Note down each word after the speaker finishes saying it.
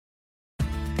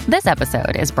This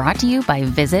episode is brought to you by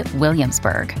Visit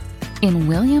Williamsburg. In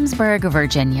Williamsburg,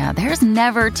 Virginia, there's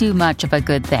never too much of a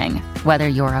good thing. Whether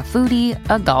you're a foodie,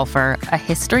 a golfer, a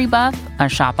history buff, a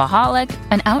shopaholic,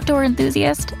 an outdoor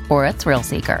enthusiast, or a thrill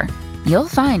seeker, you'll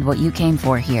find what you came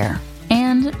for here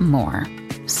and more.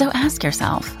 So ask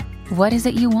yourself, what is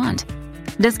it you want?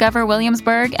 Discover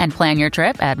Williamsburg and plan your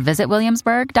trip at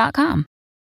visitwilliamsburg.com.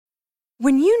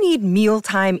 When you need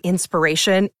mealtime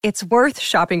inspiration, it's worth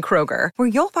shopping Kroger, where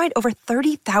you'll find over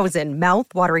 30,000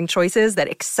 mouth-watering choices that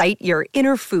excite your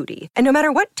inner foodie. And no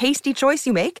matter what tasty choice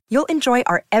you make, you'll enjoy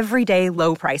our everyday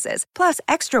low prices, plus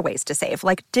extra ways to save,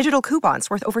 like digital coupons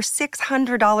worth over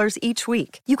 $600 each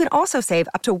week. You can also save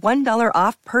up to $1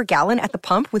 off per gallon at the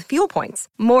pump with fuel points.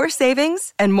 More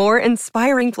savings and more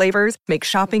inspiring flavors make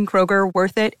shopping Kroger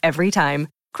worth it every time.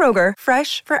 Kroger,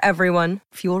 fresh for everyone.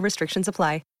 Fuel restrictions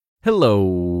apply.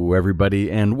 Hello,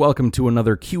 everybody, and welcome to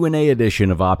another Q&A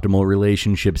edition of Optimal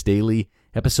Relationships Daily,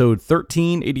 episode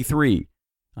 1383.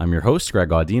 I'm your host, Greg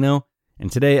Audino,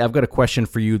 and today I've got a question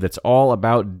for you that's all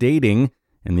about dating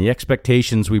and the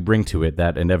expectations we bring to it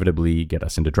that inevitably get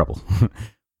us into trouble.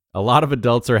 A lot of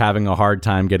adults are having a hard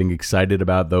time getting excited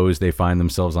about those they find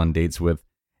themselves on dates with,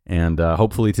 and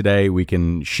hopefully today we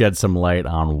can shed some light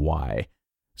on why.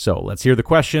 So let's hear the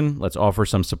question, let's offer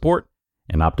some support,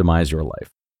 and optimize your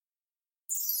life.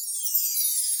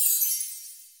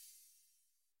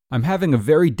 I'm having a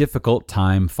very difficult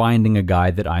time finding a guy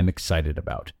that I'm excited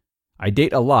about. I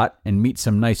date a lot and meet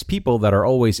some nice people that are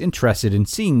always interested in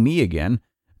seeing me again,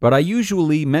 but I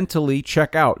usually mentally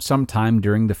check out sometime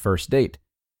during the first date.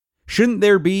 Shouldn't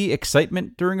there be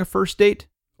excitement during a first date?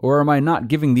 Or am I not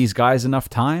giving these guys enough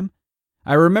time?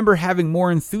 I remember having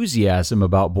more enthusiasm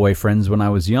about boyfriends when I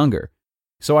was younger,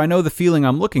 so I know the feeling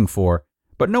I'm looking for,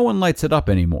 but no one lights it up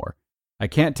anymore. I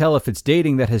can't tell if it's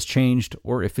dating that has changed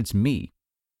or if it's me.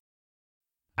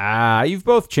 You've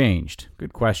both changed.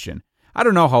 Good question. I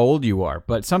don't know how old you are,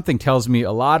 but something tells me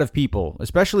a lot of people,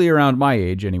 especially around my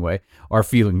age anyway, are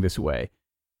feeling this way.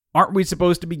 Aren't we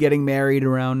supposed to be getting married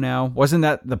around now? Wasn't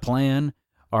that the plan?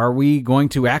 Are we going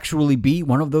to actually be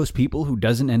one of those people who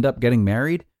doesn't end up getting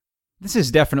married? This is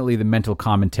definitely the mental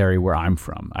commentary where I'm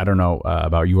from. I don't know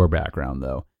about your background,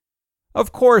 though.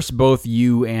 Of course, both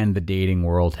you and the dating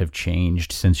world have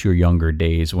changed since your younger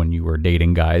days when you were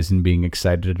dating guys and being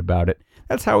excited about it.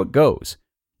 That's how it goes.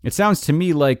 It sounds to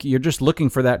me like you're just looking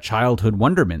for that childhood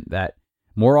wonderment that,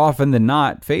 more often than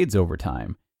not, fades over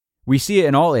time. We see it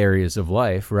in all areas of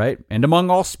life, right? And among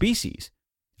all species.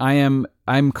 I'm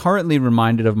currently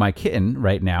reminded of my kitten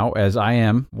right now as I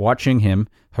am watching him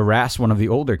harass one of the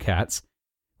older cats.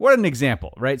 What an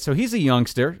example, right? So he's a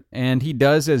youngster, and he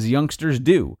does as youngsters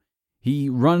do. He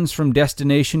runs from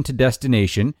destination to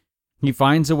destination. He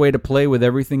finds a way to play with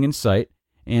everything in sight.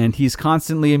 And he's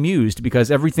constantly amused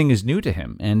because everything is new to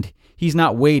him, and he's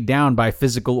not weighed down by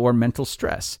physical or mental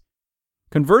stress.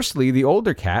 Conversely, the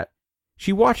older cat,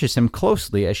 she watches him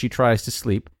closely as she tries to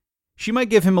sleep. She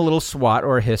might give him a little swat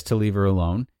or a hiss to leave her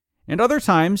alone, and other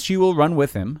times she will run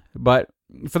with him, but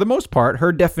for the most part,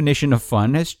 her definition of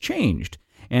fun has changed,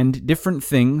 and different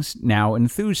things now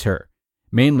enthuse her,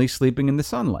 mainly sleeping in the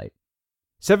sunlight.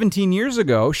 17 years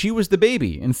ago, she was the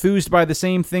baby, enthused by the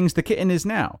same things the kitten is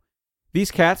now.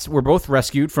 These cats were both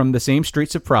rescued from the same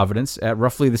streets of Providence at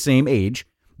roughly the same age.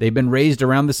 They've been raised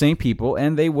around the same people,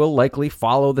 and they will likely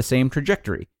follow the same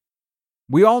trajectory.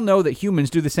 We all know that humans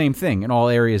do the same thing in all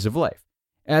areas of life.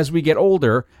 As we get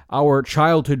older, our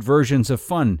childhood versions of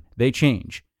fun, they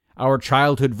change. Our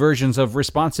childhood versions of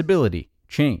responsibility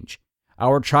change.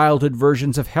 Our childhood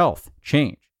versions of health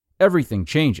change. Everything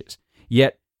changes.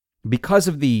 Yet, because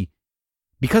of the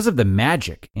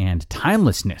magic and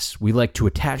timelessness we like to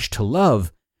attach to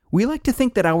love, we like to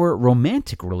think that our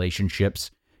romantic relationships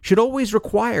should always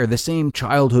require the same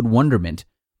childhood wonderment.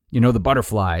 You know, the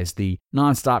butterflies, the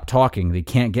nonstop talking, the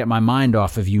can't get my mind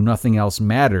off of you, nothing else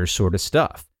matters sort of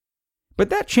stuff. But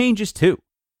that changes too.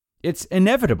 It's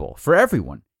inevitable for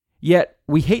everyone. Yet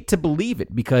we hate to believe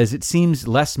it because it seems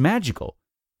less magical.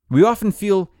 We often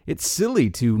feel it's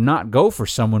silly to not go for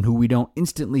someone who we don't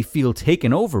instantly feel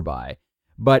taken over by.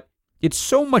 But it's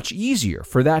so much easier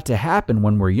for that to happen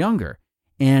when we're younger.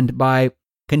 And by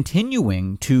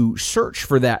continuing to search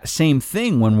for that same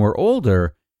thing when we're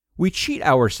older, we cheat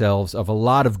ourselves of a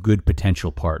lot of good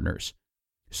potential partners.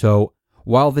 So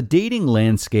while the dating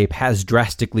landscape has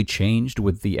drastically changed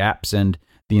with the apps and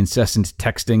the incessant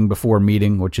texting before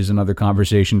meeting, which is another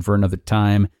conversation for another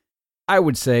time, I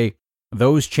would say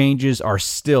those changes are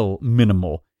still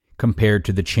minimal compared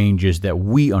to the changes that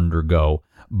we undergo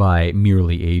by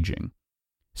merely aging.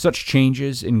 Such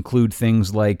changes include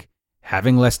things like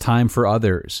having less time for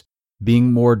others,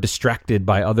 being more distracted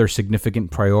by other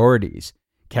significant priorities,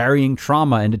 carrying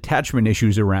trauma and attachment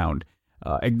issues around,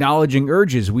 acknowledging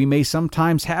urges we may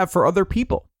sometimes have for other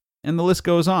people, and the list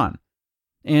goes on.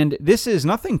 And this is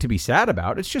nothing to be sad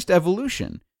about, it's just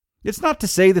evolution. It's not to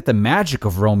say that the magic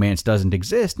of romance doesn't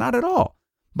exist, not at all.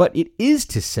 But it is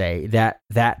to say that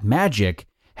that magic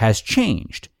has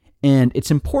changed, and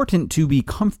it's important to be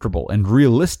comfortable and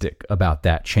realistic about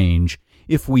that change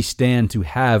if we stand to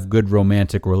have good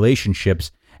romantic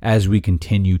relationships as we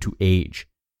continue to age.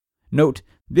 Note,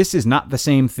 this is not the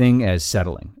same thing as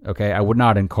settling, okay? I would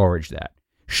not encourage that.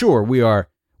 Sure,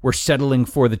 we're settling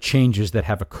for the changes that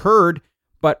have occurred,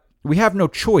 but we have no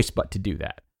choice but to do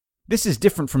that. This is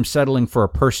different from settling for a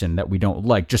person that we don't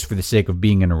like just for the sake of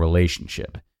being in a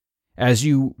relationship. As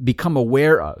you become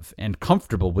aware of and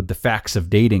comfortable with the facts of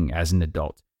dating as an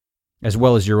adult, as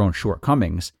well as your own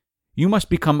shortcomings, you must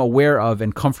become aware of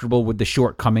and comfortable with the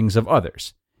shortcomings of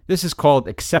others. This is called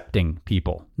accepting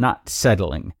people, not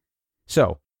settling.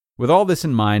 So, with all this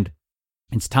in mind,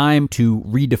 it's time to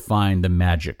redefine the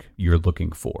magic you're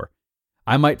looking for.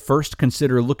 I might first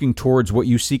consider looking towards what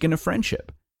you seek in a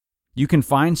friendship. You can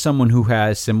find someone who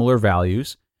has similar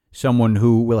values, someone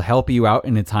who will help you out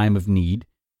in a time of need,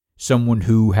 someone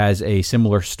who has a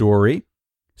similar story,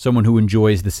 someone who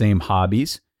enjoys the same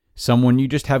hobbies, someone you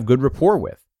just have good rapport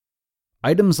with.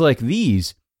 Items like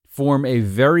these form a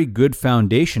very good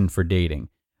foundation for dating,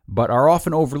 but are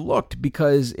often overlooked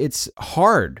because it's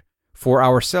hard for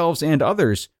ourselves and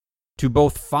others to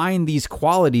both find these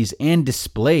qualities and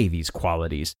display these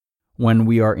qualities when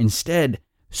we are instead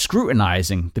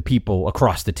scrutinizing the people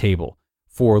across the table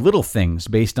for little things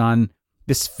based on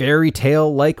this fairy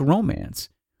tale-like romance.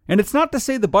 And it's not to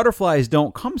say the butterflies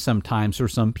don't come sometimes for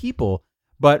some people,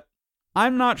 but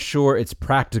I'm not sure it's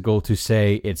practical to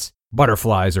say it's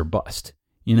butterflies or bust,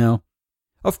 you know?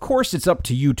 Of course, it's up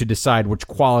to you to decide which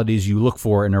qualities you look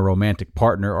for in a romantic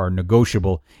partner are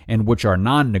negotiable and which are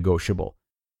non-negotiable.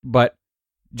 But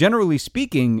generally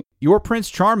speaking, your Prince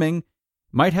Charming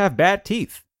might have bad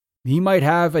teeth. He might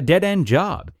have a dead-end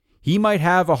job. He might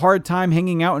have a hard time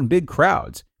hanging out in big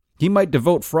crowds. He might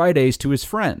devote Fridays to his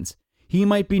friends. He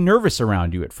might be nervous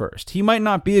around you at first. He might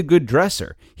not be a good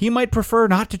dresser. He might prefer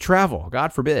not to travel,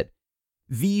 God forbid.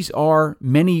 These are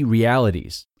many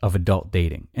realities of adult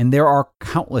dating, and there are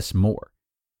countless more.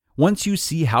 Once you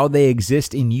see how they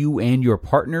exist in you and your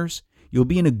partners, you'll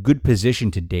be in a good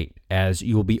position to date, as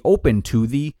you'll be open to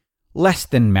the less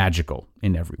than magical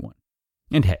in everyone.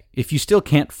 And hey, if you still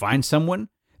can't find someone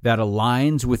that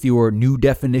aligns with your new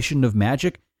definition of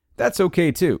magic, that's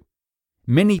okay too.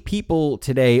 Many people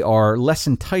today are less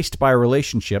enticed by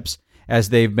relationships as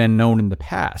they've been known in the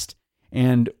past,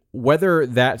 and whether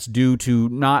that's due to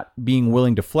not being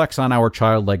willing to flex on our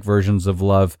childlike versions of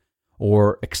love,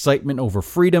 or excitement over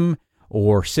freedom,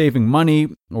 or saving money,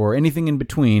 or anything in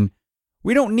between,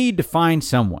 we don't need to find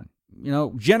someone,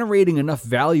 generating enough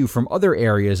value from other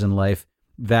areas in life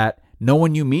that no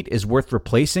one you meet is worth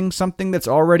replacing something that's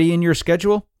already in your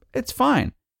schedule. It's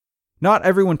fine. Not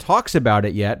everyone talks about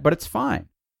it yet, but it's fine.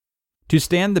 To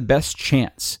stand the best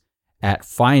chance at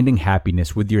finding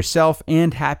happiness with yourself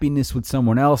and happiness with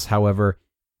someone else, however,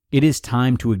 it is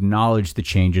time to acknowledge the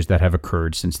changes that have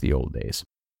occurred since the old days.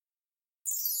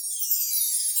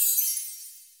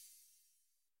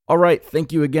 All right,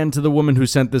 thank you again to the woman who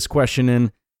sent this question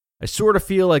in. I sort of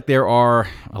feel like there are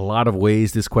a lot of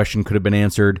ways this question could have been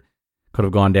answered. Could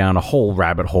have gone down a whole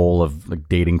rabbit hole of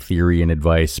dating theory and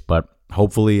advice, but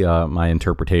hopefully my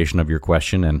interpretation of your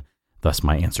question and thus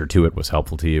my answer to it was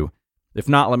helpful to you. If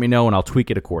not, let me know and I'll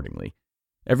tweak it accordingly.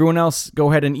 Everyone else, go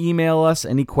ahead and email us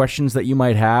any questions that you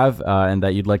might have and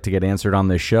that you'd like to get answered on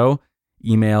this show.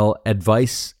 Email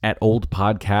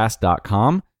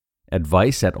advice@oldpodcast.com.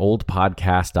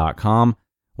 Advice@oldpodcast.com.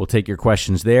 We'll take your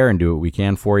questions there and do what we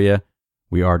can for you.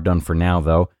 We are done for now,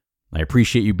 though. I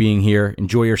appreciate you being here.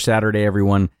 Enjoy your Saturday,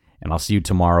 everyone, and I'll see you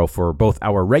tomorrow for both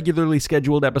our regularly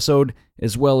scheduled episode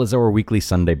as well as our weekly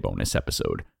Sunday bonus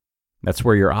episode. That's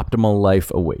where your optimal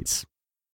life awaits.